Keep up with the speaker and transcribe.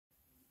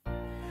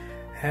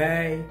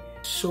Hey,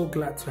 so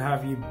glad to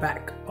have you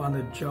back on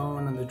the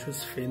John and the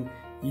Josephine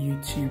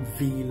YouTube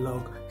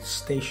vlog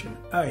station.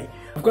 Hey,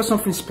 I've got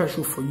something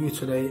special for you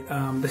today.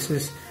 This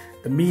is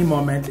the me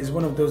moment. It's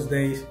one of those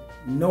days,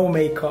 no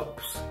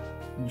makeups,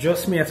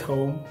 just me at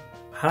home.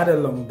 Had a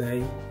long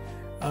day.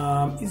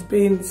 It's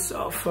been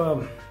sort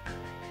of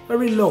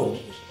very low.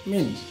 I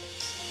mean,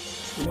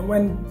 you know,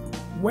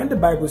 when the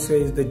Bible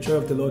says the joy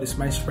of the Lord is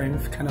my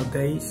strength kind of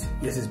days,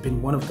 yes, it's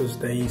been one of those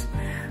days.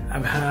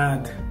 I've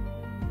had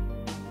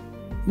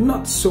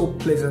not so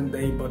pleasant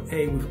day, but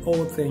hey, with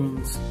all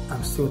things,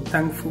 I'm still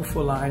thankful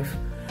for life,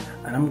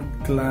 and I'm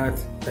glad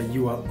that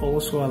you are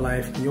also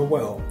alive and you're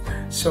well.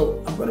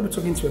 So I'm going to be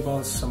talking to you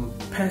about some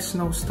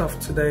personal stuff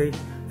today.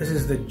 This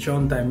is the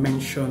John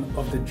dimension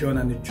of the John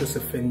and the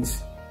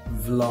Josephine's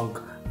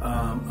vlog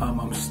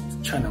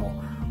channel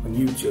on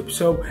YouTube.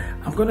 So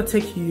I'm going to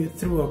take you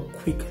through a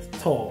quick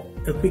tour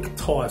of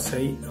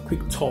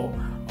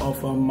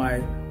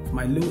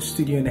my little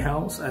studio in the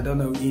house. I don't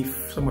know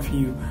if some of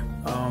you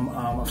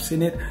have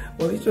seen it.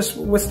 Well,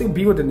 we're still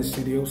building the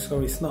studio,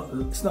 so it's not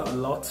a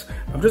lot.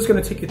 I'm just going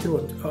to take you through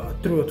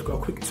a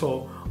quick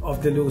tour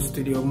of the little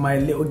studio, my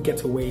little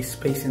getaway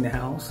space in the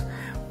house,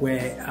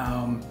 where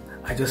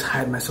I just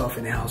hide myself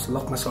in the house,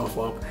 lock myself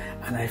up,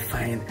 and I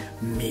find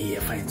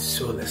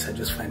solace. I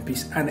just find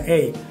peace. And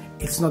hey,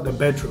 it's not the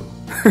bedroom.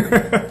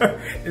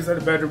 It's not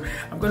the bedroom.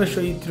 I'm going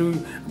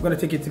to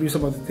take you through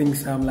some of the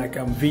things like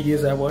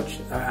videos I watch.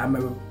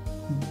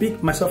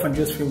 Myself and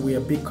Josephine, we are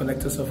big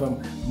collectors of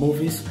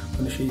movies. I'm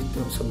going to show you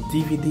some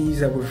DVDs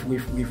that we've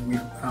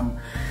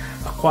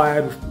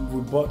acquired,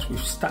 we bought,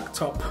 we've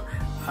stacked up.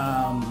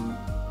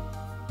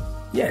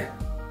 Yeah,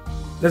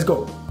 let's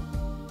go.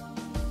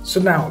 So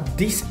now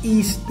this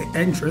is the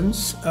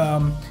entrance.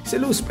 It's a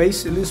little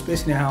space in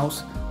the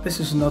house. This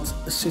is not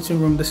a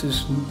sitting room. This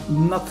is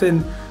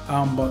nothing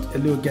but a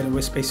little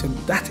getaway space. And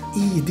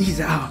these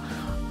are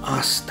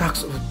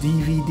stacks of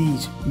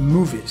DVDs,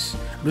 movies.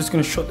 I'm just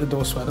going to shut the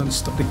door so I don't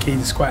disturb the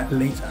kids. It's quite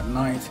late at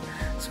night.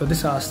 So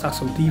these are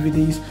stacks of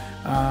DVDs.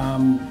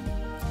 And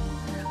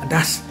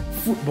that's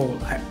football.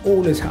 I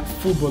always have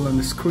football on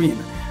the screen.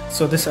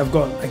 So I've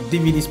got like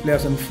DVDs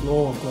players on the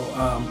floor. I've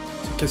got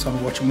in case I want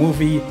to watch a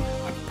movie,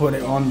 I put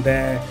it on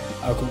there.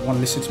 I want to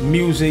listen to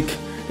music.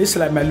 This is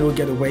like my little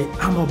getaway.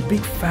 I'm a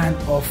big fan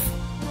of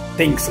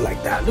things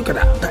like that. Look at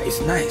that. That is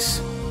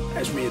nice.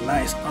 That's really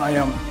nice.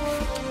 I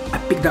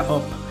picked that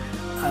up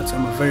at a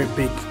very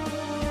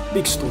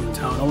big store in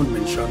town. I won't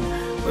mention,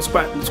 but it's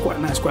quite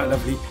nice, quite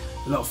lovely.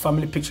 A lot of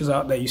family pictures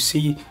out there. You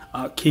see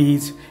our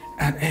kids,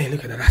 and hey,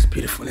 look at that. That's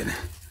beautiful, isn't it?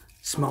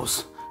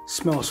 Smells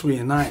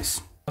really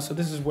nice. So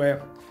this is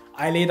where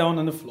I lay down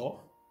on the floor.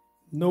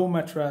 No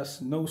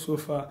mattress, no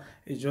sofa.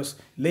 It's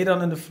just lay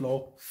down on the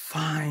floor.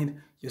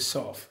 Find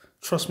yourself.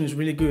 Trust me, it's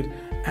really good.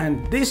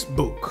 And this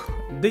book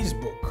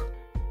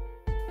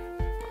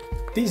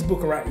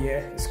right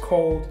here is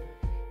called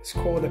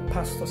The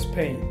Pastor's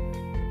Pain.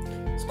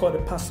 It's called The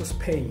Pastor's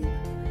Pain.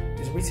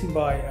 It's written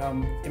by a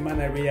man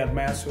I really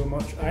admire so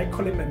much. I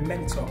call him a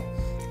mentor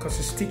because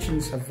his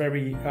teachings are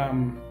very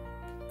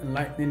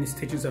enlightening. His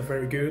teachings are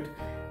very good.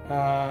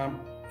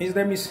 His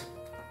name is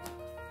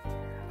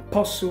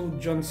Apostle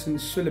Johnson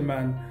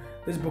Suleiman.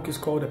 This book is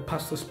called The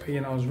Pastor's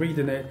Pain. I was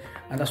reading it,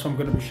 and that's what I'm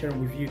going to be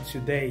sharing with you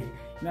today. You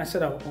know, I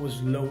said I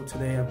was low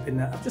today.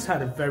 I've just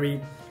had a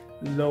very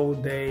low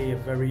day, a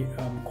very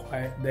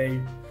quiet day.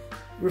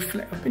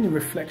 I've been in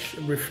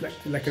reflective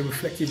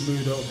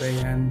mood all day,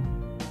 and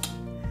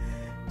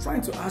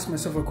trying to ask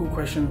myself a cool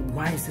question: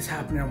 why is this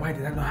happening? Why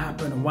did that not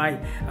happen? And why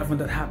haven't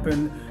that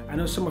happened? I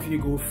know some of you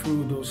go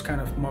through those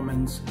kind of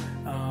moments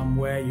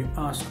where you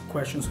ask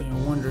questions and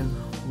you're wondering,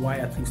 why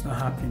are things not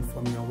happening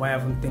for me, or why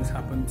haven't things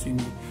happened to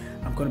me?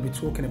 I'm going to be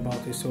talking about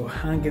this, so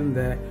hang in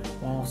there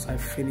whilst I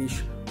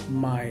finish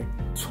my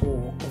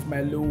tour of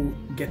my little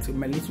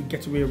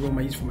getaway room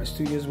I use for my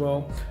studio as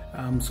well.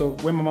 So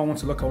when my mom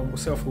wants to lock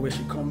herself away,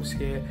 she comes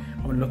here.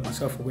 I want to lock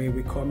myself away.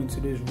 We come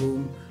into this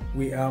room.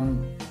 We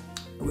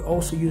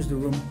also use the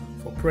room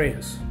for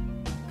prayers.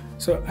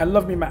 So I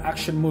love my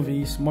action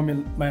movies.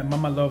 My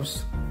mama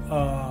loves.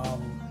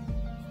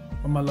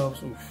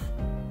 Oof.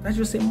 Let's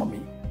just say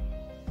mommy.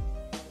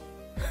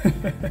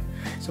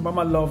 So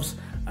mama loves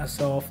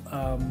herself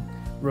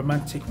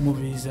romantic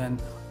movies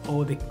and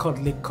all the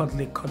cuddly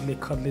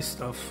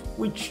stuff.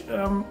 Which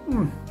am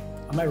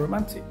I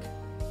romantic?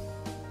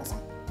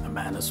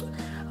 I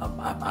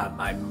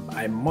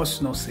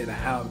must not say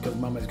that out because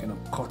mama is gonna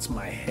cut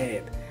my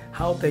head.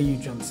 How dare you,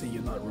 John, say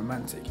you're not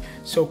romantic?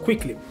 So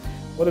quickly,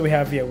 what do we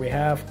have here? We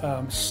have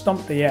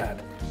Stomp the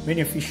Yard.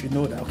 Many of you should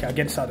know that. Okay, I'll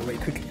get this out of the way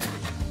quickly.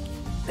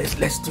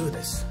 Let's do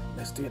this.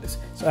 Let's do this.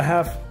 So I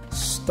have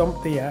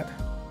Stomp the Yard.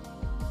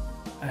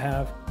 I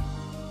have,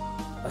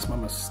 that's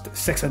Mama's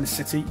Sex and the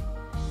City.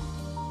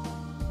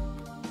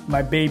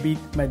 My baby's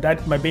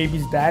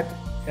dad.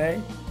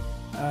 Okay.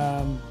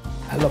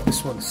 I love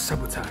this one,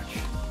 Sabotage.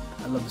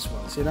 I love this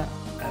one. See that?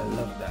 I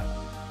love that.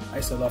 I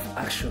used to love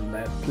action,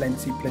 man.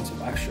 Plenty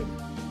of action.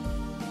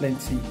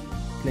 Plenty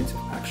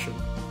of action.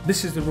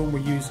 this is the room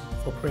we use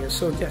for prayer.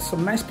 So yeah,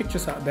 some nice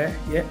pictures out there.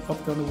 Yeah,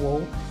 up on the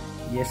wall.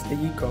 Yes, there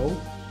you go.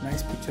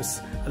 Nice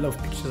pictures. I love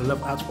pictures. I love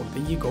artwork.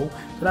 There you go.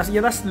 So that's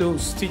the little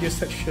studio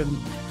section.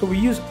 So we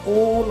use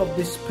all of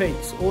this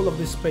space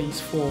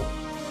for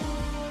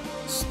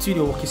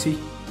studio work. You see,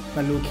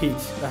 my little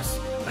kids. That's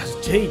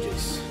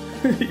JJ's.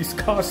 He's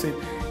cursing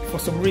for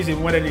some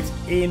reason. Whether it's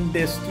in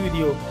the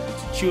studio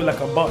to chill like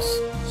a boss,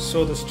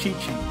 so does Chi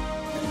Chi.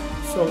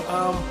 So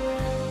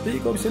there you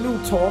go. It's a little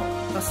tour.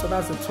 That's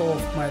the tour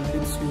of my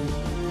little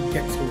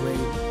getaway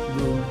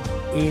room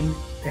in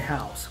the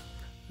house.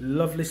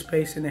 Lovely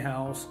space in the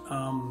house.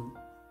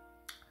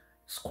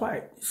 It's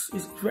quiet.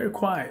 It's very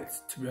quiet,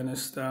 to be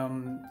honest.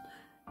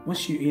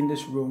 Once you're in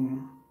this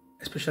room,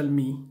 especially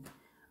me,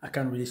 I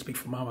can't really speak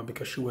for Mama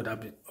because she would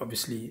have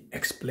obviously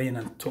explain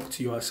and talk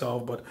to you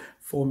herself. But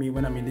for me,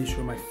 when I'm in this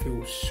room, I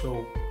feel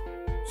so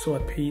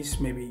at peace.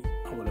 Maybe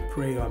I want to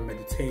pray or I'm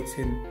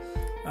meditating.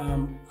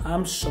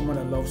 I'm someone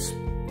that loves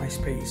my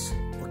space.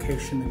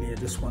 Occasionally, I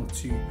just want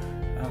to.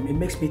 It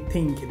makes me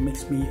think. It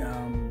makes me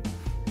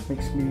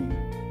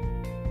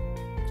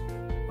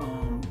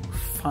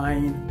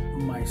find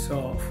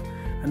myself.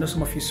 I know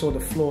some of you saw the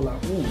floor,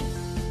 like, ooh,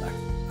 like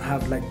I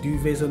have like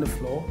duvets on the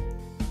floor.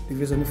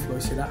 Duvets on the floor.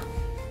 See that?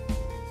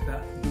 See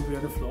that duvet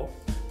on the floor?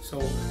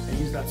 So I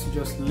use that to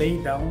just lay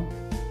down.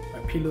 My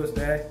pillows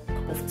there,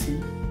 cup of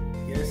tea.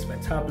 Yes, my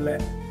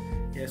tablet.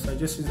 Yes, I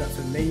just use that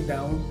to lay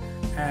down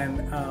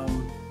and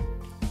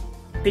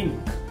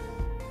think,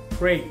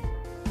 pray.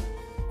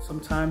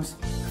 Sometimes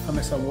I find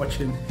myself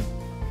watching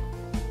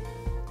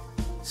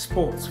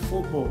sports,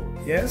 football.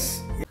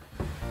 Yes.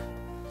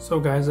 So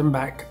guys, I'm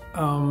back.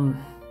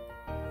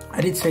 I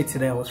did say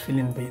today I was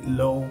feeling a bit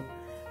low.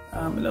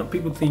 A lot of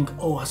people think,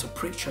 oh, as a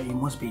preacher, you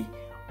must be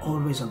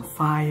always on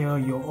fire.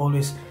 You're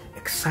always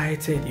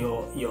excited.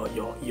 You're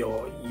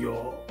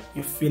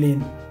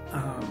feeling.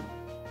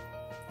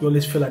 You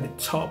always feel at the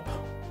top.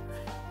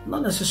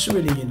 Not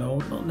necessarily, you know.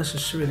 Not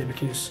necessarily,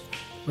 because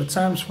there are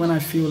times when I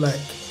feel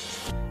like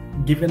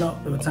giving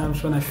up. There are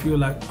times when I feel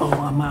like, oh,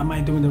 am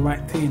I doing the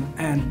right thing?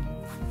 And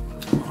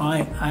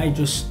I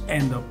just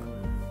end up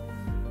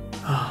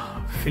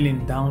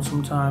feeling down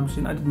sometimes.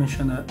 You know, I did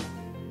mention that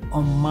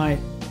on my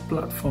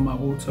platform. I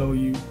will tell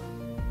you,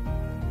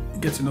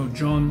 get to know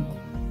John.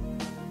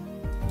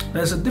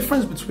 There's a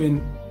difference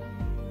between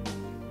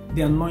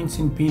the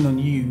anointing being on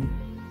you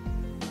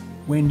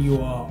when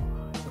you are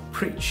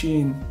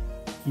preaching,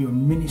 you're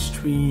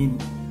ministering,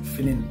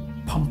 feeling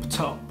pumped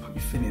up,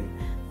 you're feeling,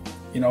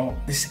 you know,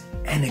 this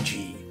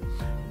energy.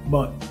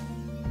 But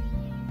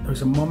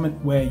there's a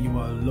moment where you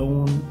are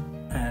alone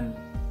and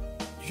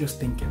you're just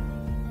thinking.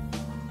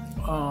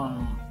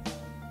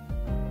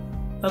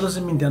 That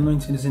doesn't mean the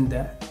anointing isn't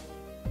there,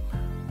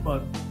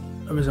 but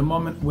there is a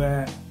moment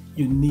where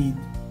you need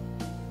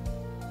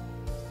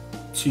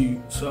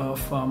to sort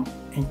of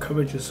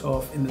encourage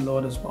yourself in the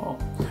Lord as well.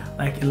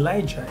 Like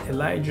Elijah, there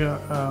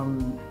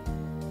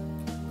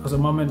was a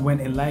moment when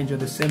Elijah,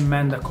 the same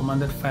man that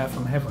commanded fire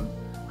from heaven,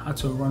 had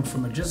to run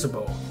from a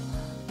Jezebel.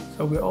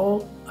 So we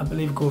all, I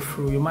believe, go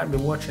through. You might be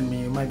watching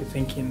me, you might be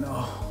thinking,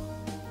 oh,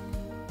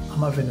 I'm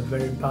having a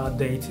very bad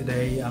day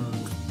today. I'm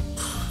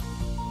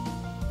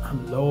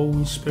low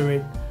in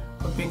spirit,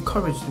 but be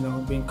encouraged, you know,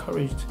 be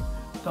encouraged.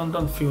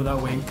 Don't feel that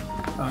way.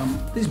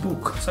 This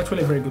book, it's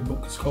actually a very good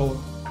book. It's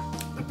called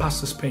The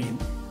Pastor's Pain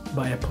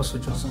by Apostle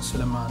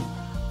Josephine Enumah.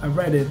 I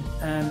read it,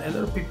 and a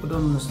lot of people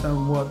don't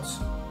understand what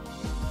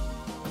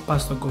a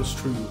pastor goes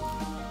through.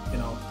 You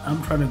know,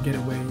 I'm trying to get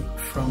away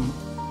from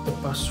the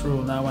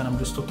pastoral now, and I'm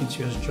just talking to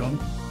you as John.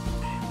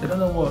 They don't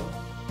know what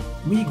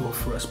we go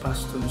through as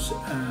pastors,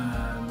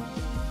 and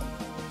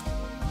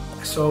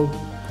so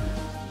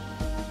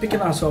picking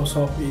ourselves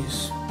up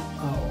is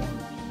our own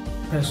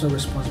personal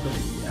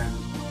responsibility. And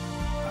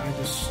I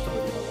just thought,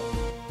 you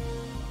know,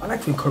 I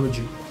like to encourage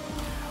you.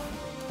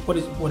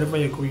 Whatever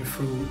you're going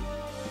through,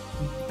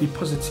 be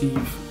positive.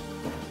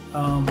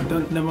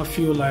 Don't never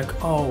feel like,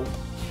 oh,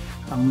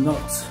 I'm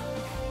not.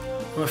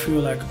 Never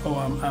feel like, oh,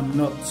 I'm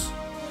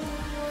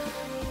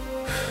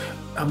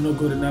not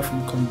good enough.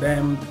 I'm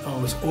condemned.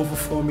 Oh, it's over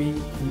for me.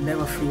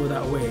 Never feel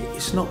that way.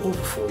 It's not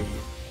over for you.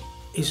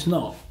 It's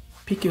not.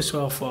 Pick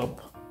yourself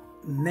up.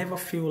 Never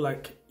feel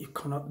like you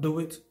cannot do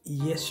it.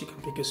 Yes, you can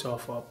pick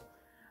yourself up.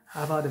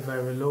 I've had a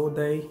very low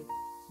day,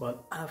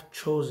 but I've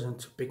chosen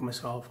to pick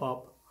myself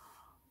up.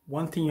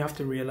 One thing you have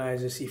to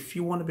realize is, if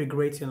you want to be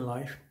great in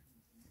life,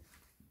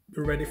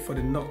 be ready for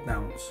the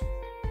knockdowns,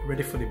 be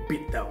ready for the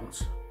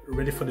beatdowns, be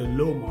ready for the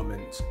low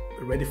moments,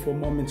 be ready for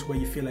moments where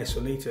you feel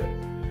isolated.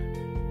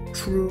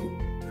 True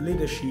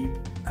leadership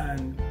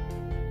and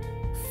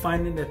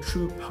finding the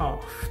true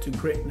path to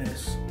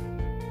greatness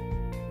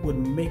would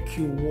make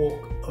you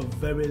walk a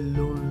very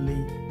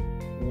lonely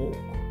walk,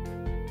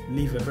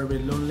 live a very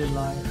lonely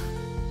life.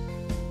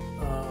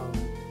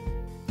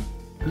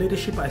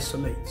 Leadership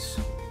isolates.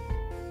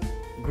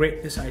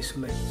 Greatness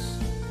isolates.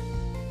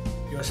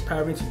 You're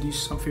aspiring to do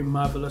something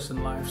marvelous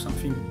in life,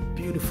 something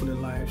beautiful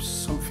in life,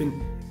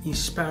 something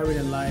inspiring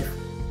in life.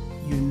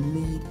 You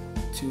need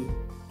to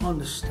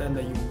understand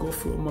that you go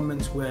through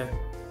moments where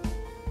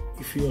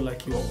you feel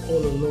like you're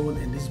all alone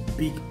in this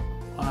big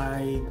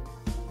wide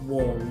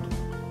world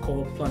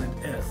called planet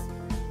Earth.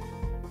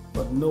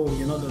 But no,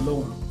 you're not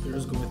alone. You're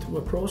just going through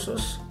a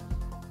process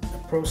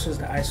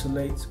that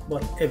isolates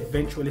but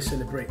eventually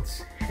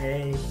celebrates.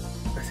 Hey,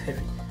 that's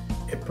heavy.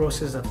 A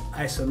process that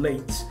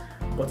isolates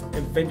but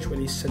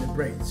eventually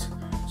celebrates.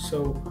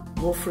 So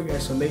go through your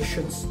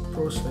isolation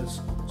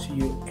process so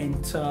you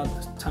enter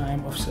the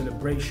time of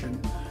celebration.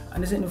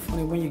 And isn't it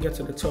funny, when you get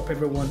to the top,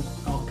 everyone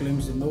now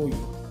claims to know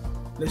you.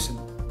 Listen,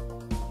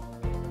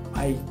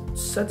 I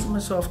said to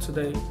myself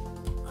today,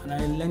 and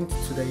I learned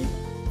today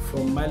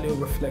from my little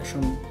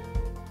reflection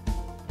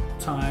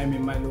time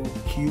in my little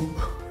cube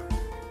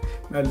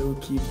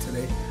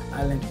today,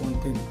 I learned one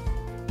thing.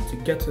 To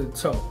get to the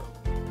top,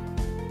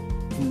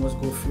 you must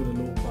go through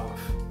the low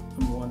path.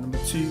 Number one. Number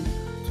two,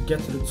 to get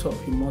to the top,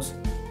 you must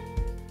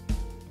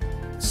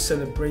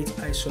celebrate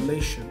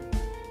isolation.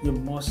 You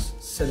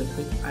must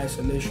celebrate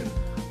isolation.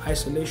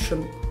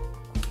 Isolation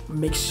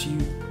makes you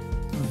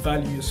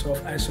value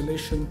yourself.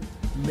 Isolation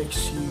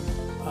makes you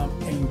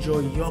enjoy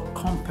your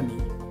company.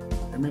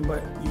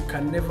 Remember, you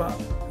can never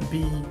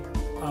be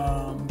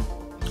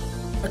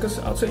like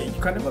I'll say,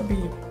 you can never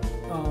be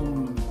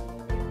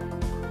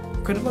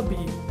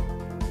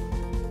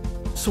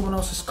someone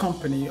else's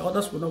company.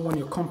 Others will not want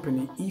your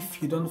company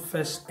if you don't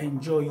first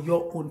enjoy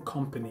your own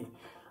company.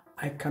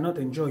 I cannot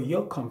enjoy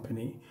your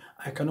company.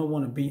 I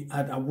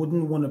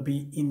wouldn't want to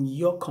be in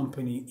your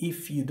company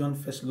if you don't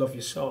first love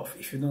yourself,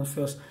 if you don't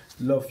first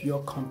love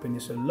your company.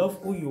 So love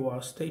who you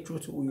are, stay true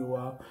to who you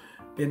are,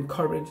 be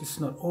encouraged. It's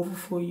not over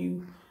for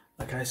you.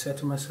 Like I said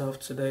to myself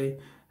today,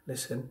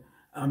 listen,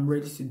 I'm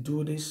ready to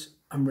do this.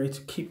 I'm ready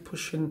to keep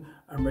pushing.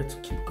 I'm ready to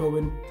keep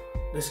going.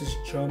 This is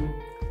John.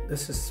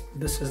 This is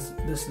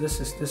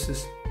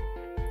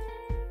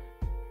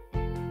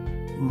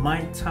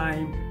my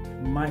time,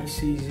 my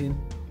season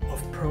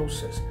of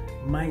process.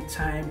 My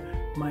time,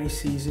 my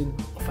season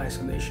of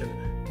isolation.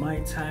 My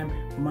time,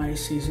 my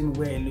season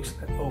where it looks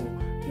like, oh,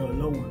 you're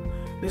alone.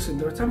 Listen,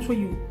 there are times where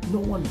no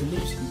one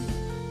believes in you.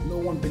 No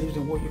one believes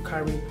in what you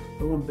carry.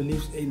 No one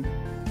believes in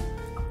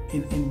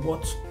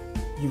what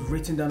you've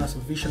written down as a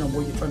vision and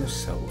what you're trying to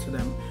sell to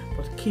them.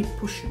 But keep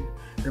pushing.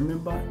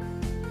 Remember,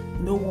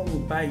 no one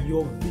will buy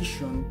your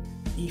vision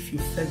if you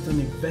first don't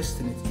invest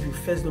in it, if you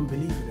first don't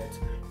believe in it.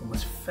 You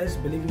must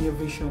first believe in your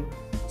vision,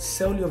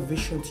 sell your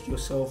vision to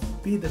yourself,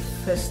 be the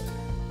first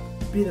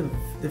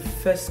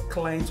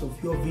client of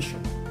your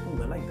vision.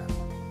 Oh, I like that.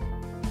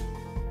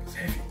 It's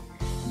heavy.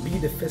 Be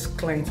the first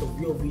client of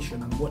your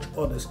vision and watch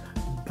others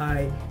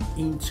buy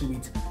into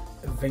it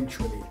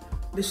eventually.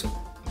 Listen,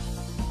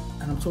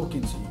 and I'm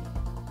talking to you.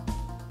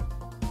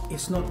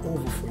 It's not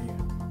over for you.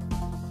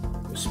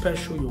 You're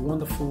special, you're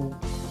wonderful,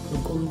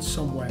 you're going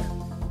somewhere.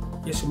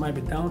 Yes, you might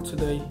be down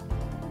today,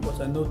 but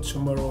I know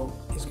tomorrow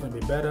is going to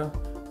be better.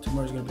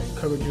 Tomorrow is going to be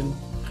encouraging.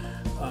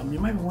 You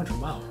might be wondering,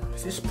 wow,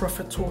 is this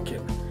prophet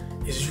talking?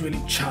 Is he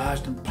really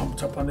charged and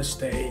pumped up on the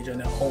stage and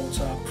the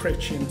altar,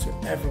 preaching to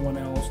everyone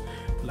else?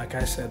 But like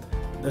I said,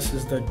 this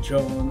is the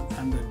John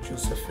and the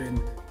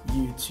Josephine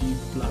YouTube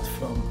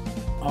platform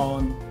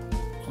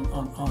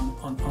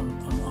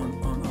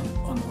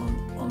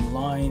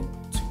online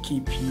to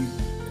keep you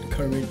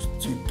encouraged,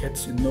 to get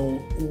to know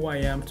who I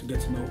am, to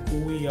get to know who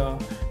we are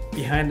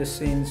behind the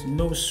scenes.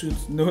 No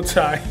suit, no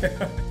tie,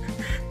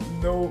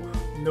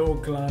 no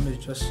glam.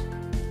 It's just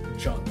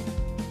John.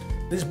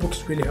 This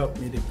book's really helped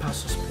me, The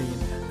Pastor's Pain,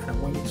 and I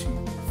want you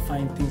to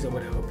find things that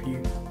would help you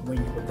when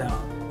you were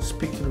down.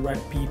 Speak to the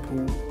right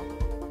people,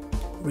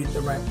 read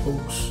the right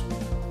books,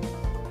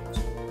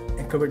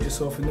 encourage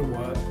yourself in the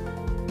Word.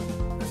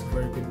 That's a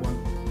very good one.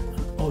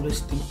 And always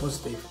think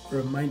positive.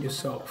 Remind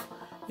yourself,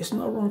 it's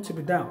not wrong to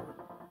be down,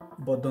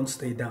 but don't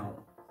stay down.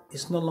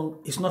 It's not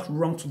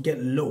wrong to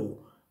get low,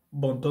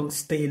 but don't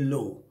stay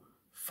low.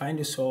 Find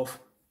yourself,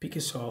 pick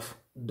yourself,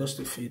 dust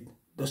your feet,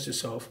 dust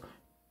yourself,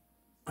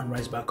 and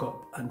rise back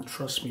up. And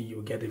trust me,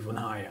 you'll get even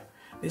higher.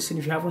 Listen,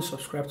 if you haven't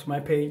subscribed to my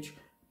page,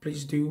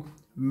 please do.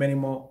 Many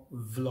more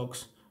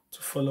vlogs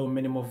to follow,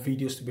 many more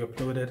videos to be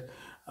uploaded.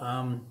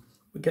 I'm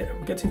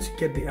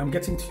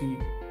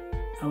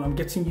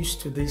getting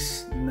used to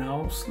this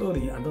now,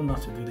 slowly. I don't know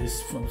how to do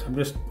this. I'm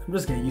just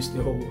getting used to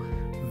the whole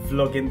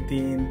vlogging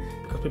thing,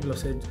 because people have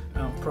said,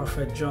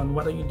 Prophet John,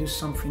 why don't you do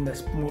something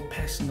that's more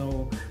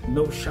personal,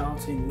 no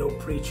shouting, no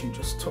preaching,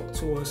 just talk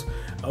to us.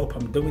 I hope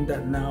I'm doing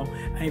that now.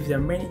 And if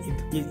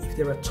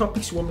there are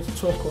topics you want me to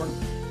talk on,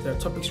 if there are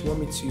topics you want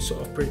me to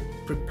sort of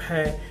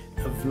prepare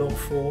a vlog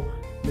for,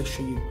 make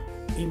sure you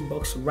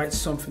inbox, write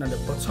something at the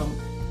bottom,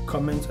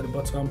 comment at the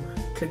bottom,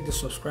 click the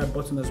subscribe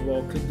button as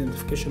well, click the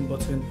notification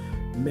button.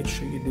 Make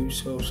sure you do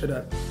so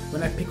that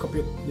when I pick up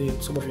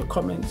some of your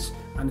comments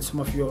and some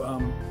of your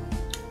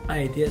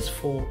ideas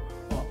or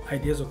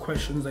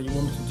questions that you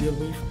want me to deal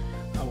with,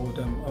 I would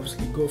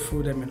obviously go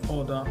through them in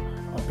order.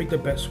 I'll pick the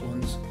best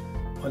ones,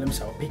 or let me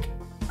say I'll pick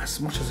as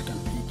much as I can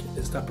pick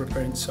and start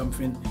preparing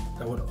something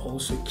that would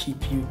also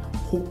keep you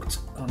hooked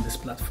on this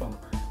platform.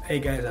 Hey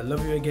guys, I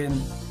love you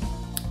again.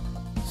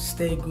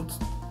 Stay good,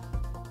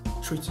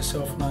 treat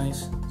yourself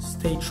nice,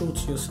 stay true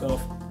to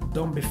yourself,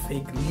 don't be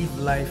fake, live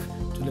life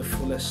to the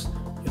fullest.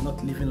 You're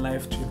not living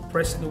life to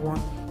impress anyone,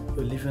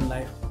 you're living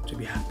life to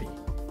be happy.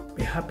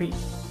 Be happy.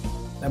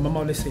 Like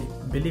Mama always say,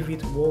 believe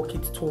it, walk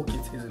it, talk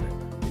it, isn't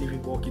it? Believe it,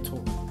 walk it, talk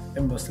it.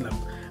 Let me steal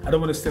I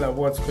don't want to steal her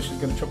words because she's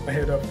going to chop my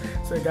head off.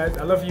 So guys,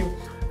 I love you.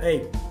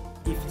 Hey,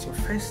 if it's your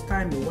first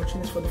time, you're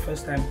watching this for the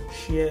first time,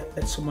 share,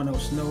 let someone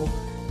else know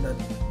that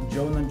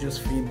John and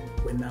Josephine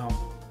were now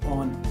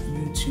on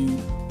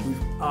YouTube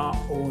with our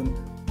own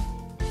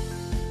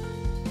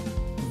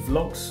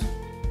vlogs,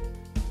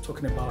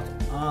 talking about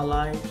our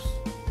lives.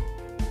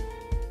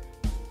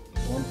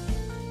 1,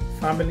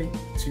 family,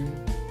 2,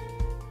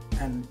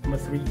 and number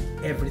 3,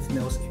 everything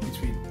else in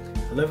between.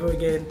 I love you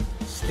again.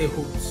 Stay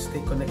hooked,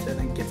 stay connected,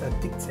 and get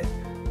addicted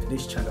to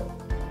this channel.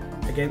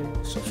 Again,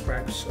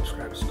 subscribe.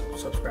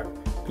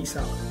 Peace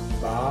out.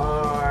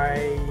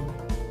 Bye.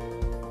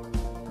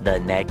 The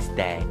next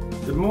day.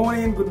 Good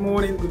morning.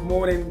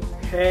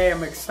 Hey,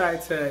 I'm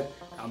excited.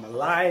 I'm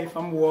alive.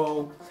 I'm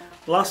well.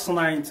 Last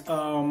night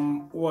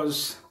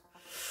was,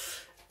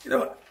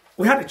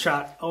 we had a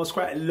chat. I was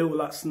quite low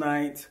last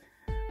night.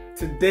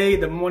 Today,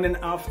 the morning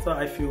after,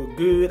 I feel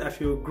good. I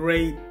feel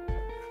great.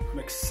 I'm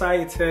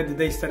excited. The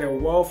day started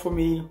well for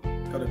me.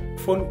 Got a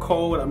phone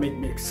call that made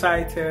me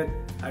excited.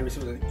 I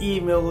received an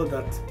email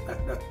that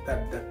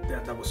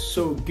was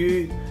so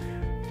good.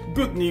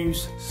 Good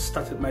news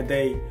started my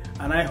day,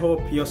 and I hope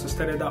you also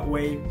started that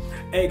way.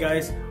 Hey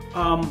guys,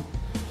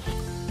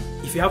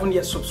 if you haven't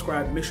yet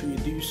subscribed, make sure you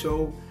do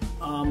so.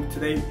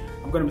 Today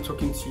I'm going to be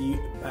talking to you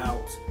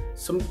about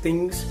some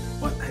things,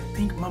 but I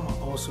think Mama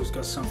also has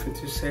got something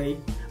to say,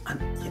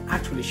 and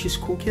actually she's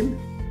cooking,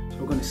 so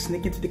we're going to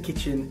sneak into the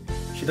kitchen.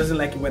 She doesn't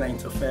like it when I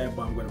interfere,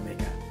 but I'm going to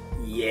make her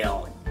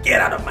yell,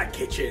 "Get out of my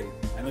kitchen!"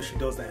 I know she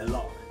does that a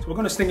lot. So we're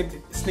going to sneak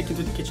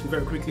into the kitchen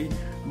very quickly,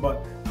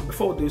 but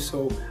before we do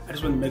so, I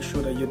just want to make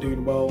sure that you're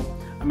doing well.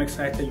 I'm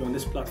excited you're on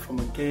this platform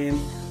again.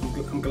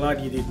 I'm glad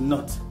you did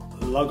not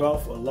log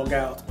off or log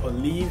out or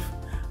leave.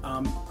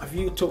 Have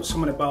you told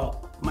someone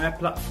about my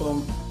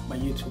platform, my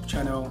YouTube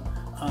channel?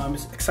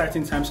 It's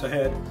exciting times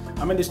ahead.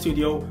 I'm in the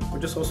studio. We're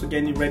just also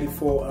getting ready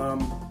for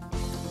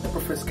the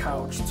Prophet's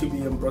Couch to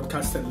be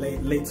broadcasted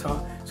later.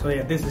 So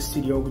yeah, this is the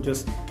studio. We're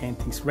just getting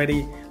things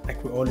ready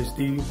like we always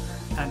do.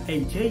 And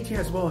hey, JJ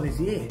as well is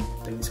here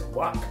doing some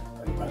work.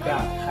 Like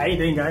that. How you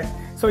doing, guys?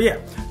 So yeah,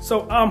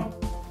 so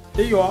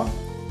there you are.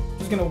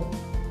 Just gonna go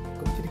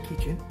to the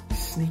kitchen,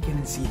 sneak in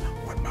and see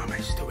what Mama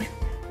is doing.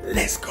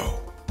 Let's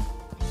go.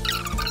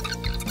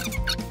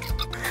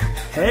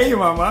 Hey,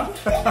 Mama.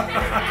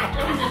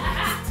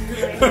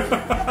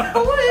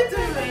 What are you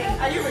doing?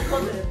 Are you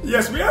recording?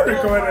 Yes, we are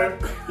recording.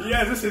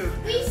 Yes, this is.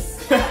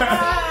 I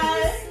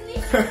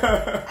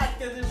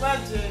can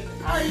imagine.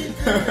 How are you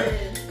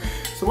doing?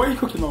 So what are you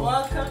cooking, Mama?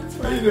 Welcome to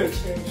what my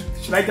kitchen.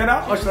 Should I get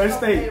out or should I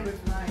stay? With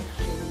my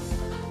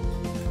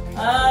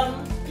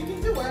you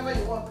can do whatever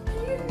you want.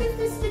 Can you leave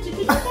this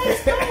kitchen?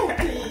 Let's go,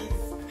 please.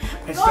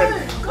 I said,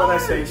 what I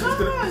say?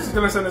 She's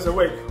gonna send us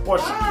away.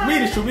 What?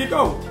 Really? Should we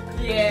go?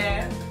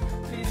 Yeah.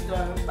 Please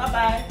go. Bye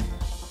bye.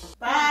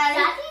 Bye.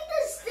 Daddy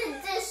does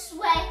this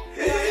way.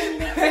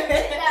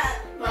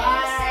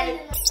 Bye.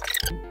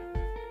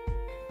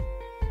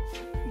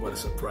 What a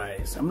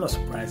surprise. I'm not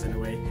surprised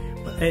anyway.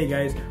 But hey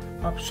guys,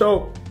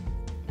 so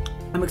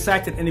I'm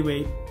excited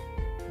anyway.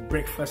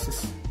 Breakfast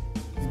is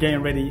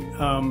getting ready.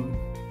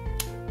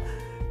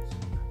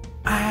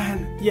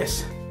 And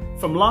yes,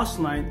 from last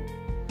night,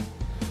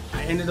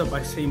 I ended up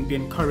by saying be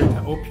encouraged.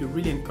 I hope you're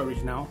really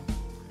encouraged now.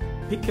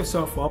 Pick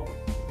yourself up,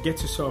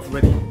 get yourself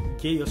ready,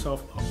 get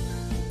yourself up.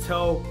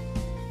 Tell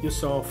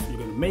yourself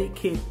you're gonna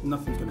make it,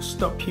 nothing's gonna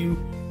stop you,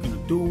 you're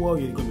gonna do well,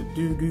 you're gonna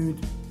do good,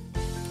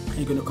 and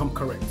you're gonna come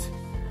correct.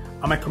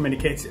 Am I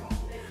communicating?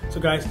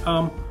 So guys,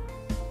 I'm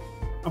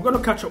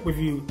gonna catch up with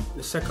you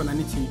the second I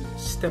need to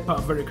step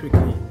out very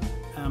quickly.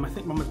 I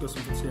think Mama's got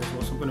something to say as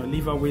well, so I'm gonna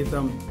leave her with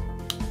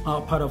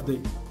our part of the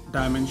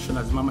dimension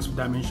as Mama's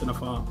dimension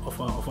of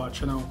our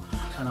channel,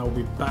 and I'll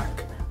be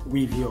back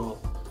with you all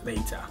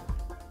later.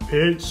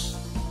 Peace.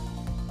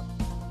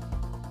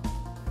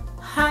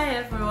 Hi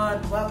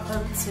everyone,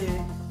 welcome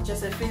to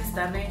Josephine's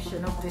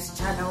dimension of this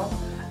channel.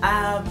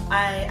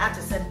 I had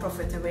to send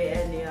Prophet away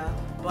earlier,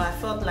 but I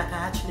felt like I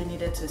actually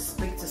needed to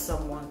speak to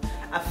someone.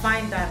 I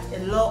find that a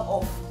lot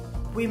of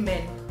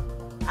women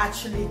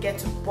actually get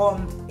to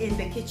bond in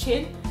the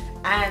kitchen,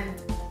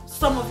 and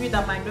some of you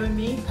that might know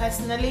me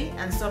personally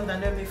and some that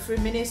know me through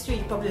ministry,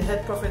 you probably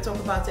heard Prophet talk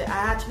about it.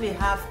 I actually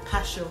have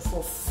passion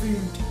for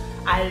food.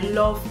 I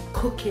love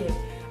cooking.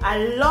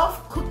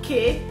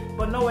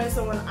 But not when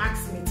someone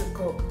asks me to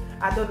cook.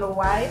 I don't know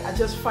why. I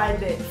just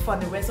find it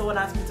funny when someone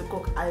asks me to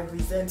cook. I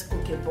resent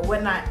cooking, but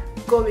when I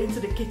go into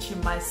the kitchen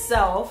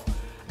myself,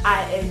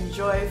 I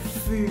enjoy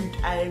food,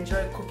 I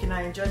enjoy cooking,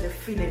 I enjoy the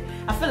feeling.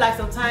 I feel like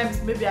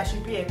sometimes maybe I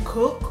should be a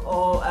cook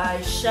or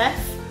a chef,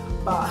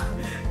 but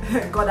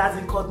God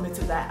hasn't called me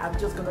to that. I'm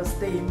just gonna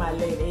stay in my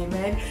lane,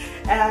 amen.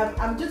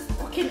 I'm just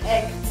cooking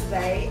egg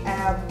today.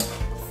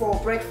 for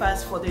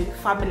breakfast for the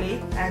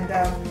family, and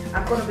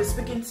I'm going to be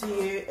speaking to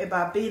you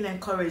about being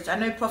encouraged. I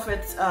know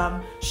Prophet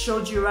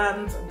showed you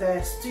around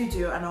the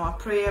studio and our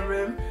prayer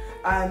room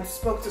and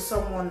spoke to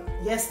someone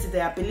yesterday.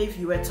 I believe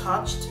you were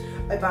touched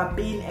about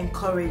being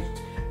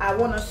encouraged. I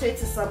want to say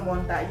to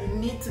someone that you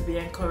need to be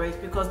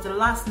encouraged, because the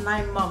last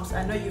 9 months,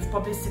 I know you've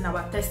probably seen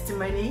our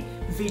testimony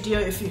video.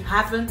 If you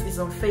haven't, it's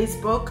on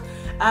Facebook,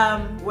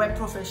 where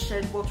Prophet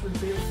shared what we've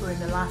been through in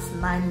the last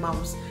 9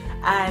 months.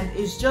 And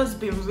it's just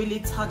been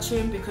really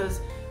touching, because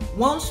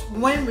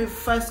when we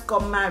first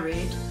got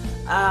married,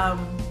 I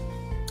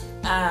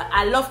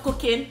love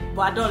cooking,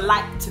 but I don't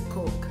like to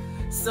cook.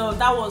 So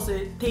that was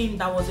a thing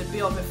that was a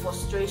bit of a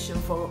frustration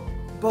for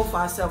both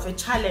ourselves, a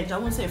challenge. I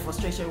won't say a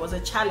frustration, it was a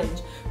challenge,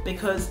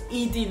 because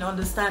he didn't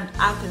understand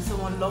how can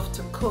someone love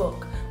to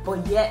cook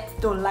but yet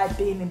don't like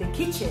being in the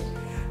kitchen.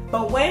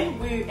 But when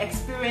we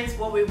experienced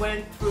what we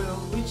went through,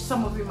 which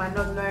some of you might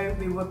not know,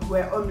 we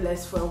were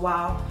homeless for a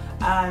while,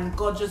 and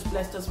God just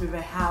blessed us with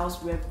a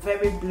house. We're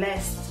very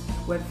blessed,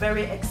 we're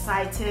very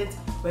excited,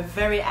 we're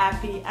very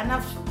happy, and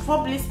I've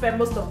probably spent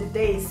most of the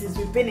days since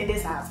we've been in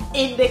this house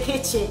in the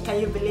kitchen. Can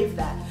you believe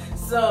that?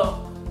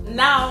 So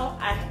now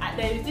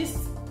there is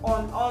this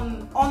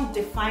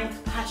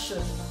undefined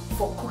passion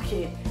for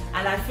cooking,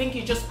 and I think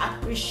you just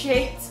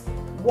appreciate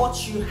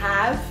what you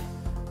have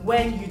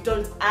when you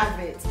don't have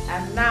it.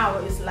 And now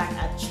it's like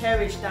I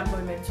cherish that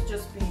moment to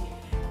just be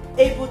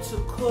able to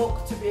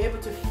cook, to be able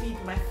to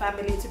feed my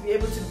family, to be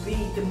able to be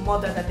the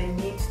mother that they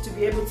need, to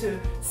be able to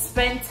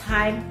spend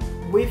time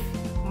with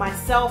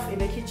myself in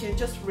the kitchen,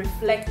 just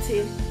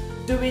reflecting,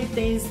 doing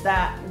things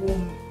that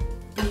will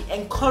be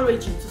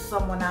encouraging to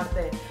someone out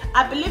there.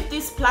 I believe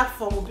this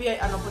platform will be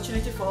an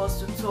opportunity for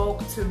us to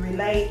talk, to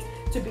relate,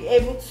 to be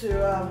able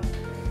to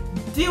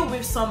deal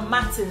with some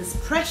matters,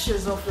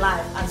 pressures of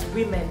life as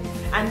women.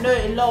 I know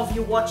a lot of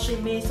you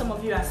watching me, some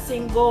of you are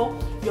single,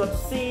 you're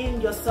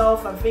seeing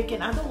yourself and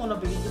thinking, I don't want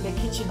to be in the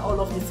kitchen all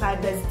of the time.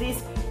 There's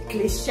this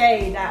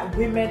cliche that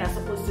women are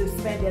supposed to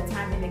spend their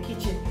time in the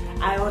kitchen.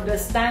 I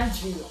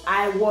understand you.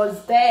 I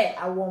was there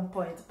at one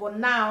point, but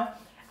now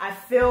I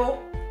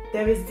feel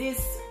there is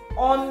this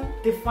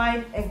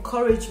undefined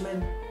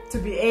encouragement to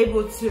be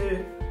able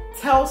to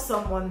tell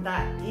someone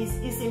that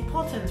it's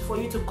important for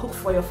you to cook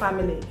for your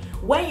family.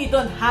 When you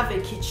don't have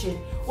a kitchen,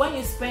 when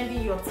you're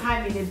spending your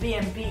time in a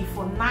B&B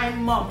for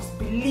 9 months,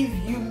 believe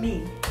you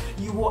me,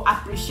 you will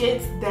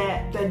appreciate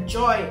the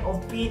joy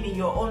of being in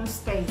your own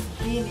space,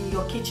 being in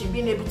your kitchen,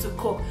 being able to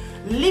cook.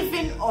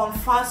 Living on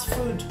fast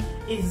food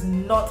is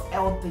not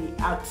healthy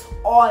at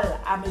all.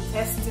 I'm a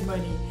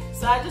testimony.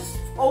 So I just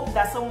hope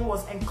that someone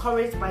was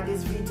encouraged by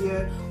this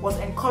video, was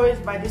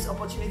encouraged by this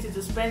opportunity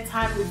to spend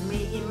time with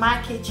me in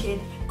my kitchen,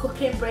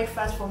 cooking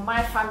breakfast for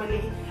my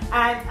family.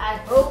 And I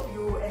hope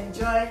you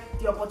enjoy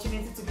the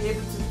opportunity to be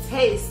able to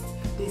taste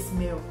this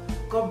meal.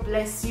 God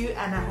bless you,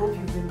 and I hope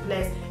you've been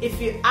blessed. If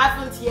you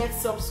haven't yet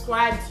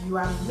subscribed, you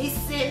are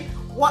missing.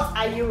 What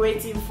are you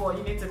waiting for?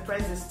 You need to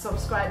press the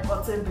subscribe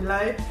button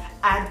below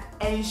and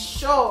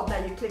ensure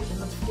that you click the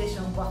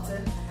notification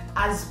button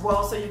as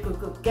well, so you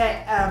could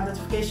get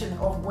notification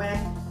of when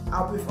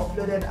we've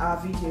uploaded our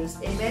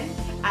videos. Amen.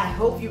 I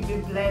hope you've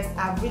been blessed.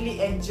 I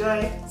really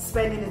enjoy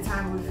spending the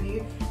time with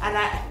you, and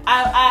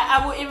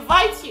I will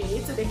invite you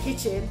into the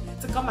kitchen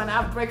to come and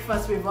have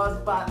breakfast with us,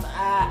 but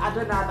I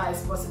don't know how that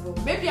is possible.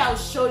 Maybe I'll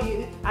show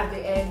you at the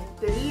end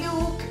the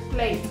little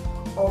plate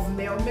of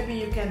meal. Maybe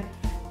you can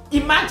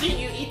imagine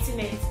you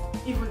eating it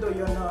even though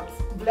you're not.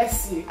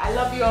 Bless you. I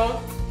love you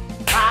all.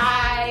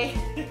 Bye.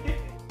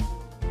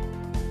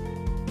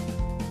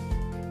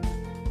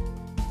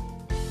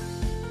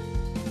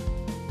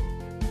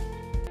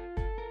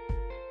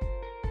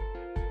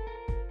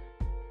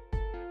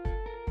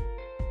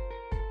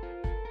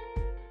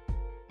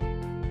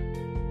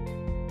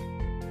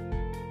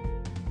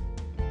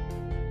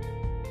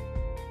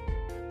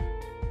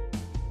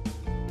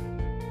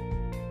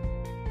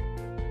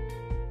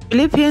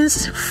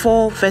 Philippians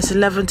 4 verse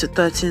 11 to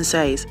 13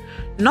 says,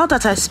 "Not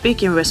that I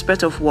speak in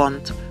respect of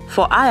want,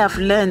 for I have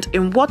learned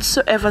in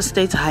whatsoever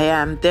state I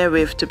am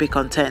therewith to be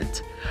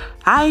content.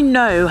 I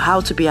know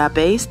how to be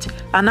abased,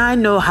 and I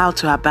know how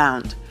to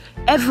abound.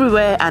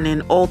 Everywhere and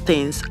in all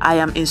things I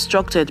am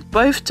instructed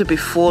both to be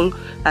full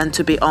and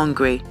to be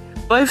hungry,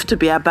 both to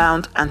be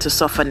abound and to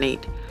suffer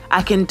need.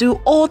 I can do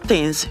all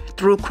things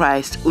through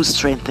Christ who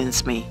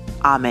strengthens me."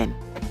 Amen.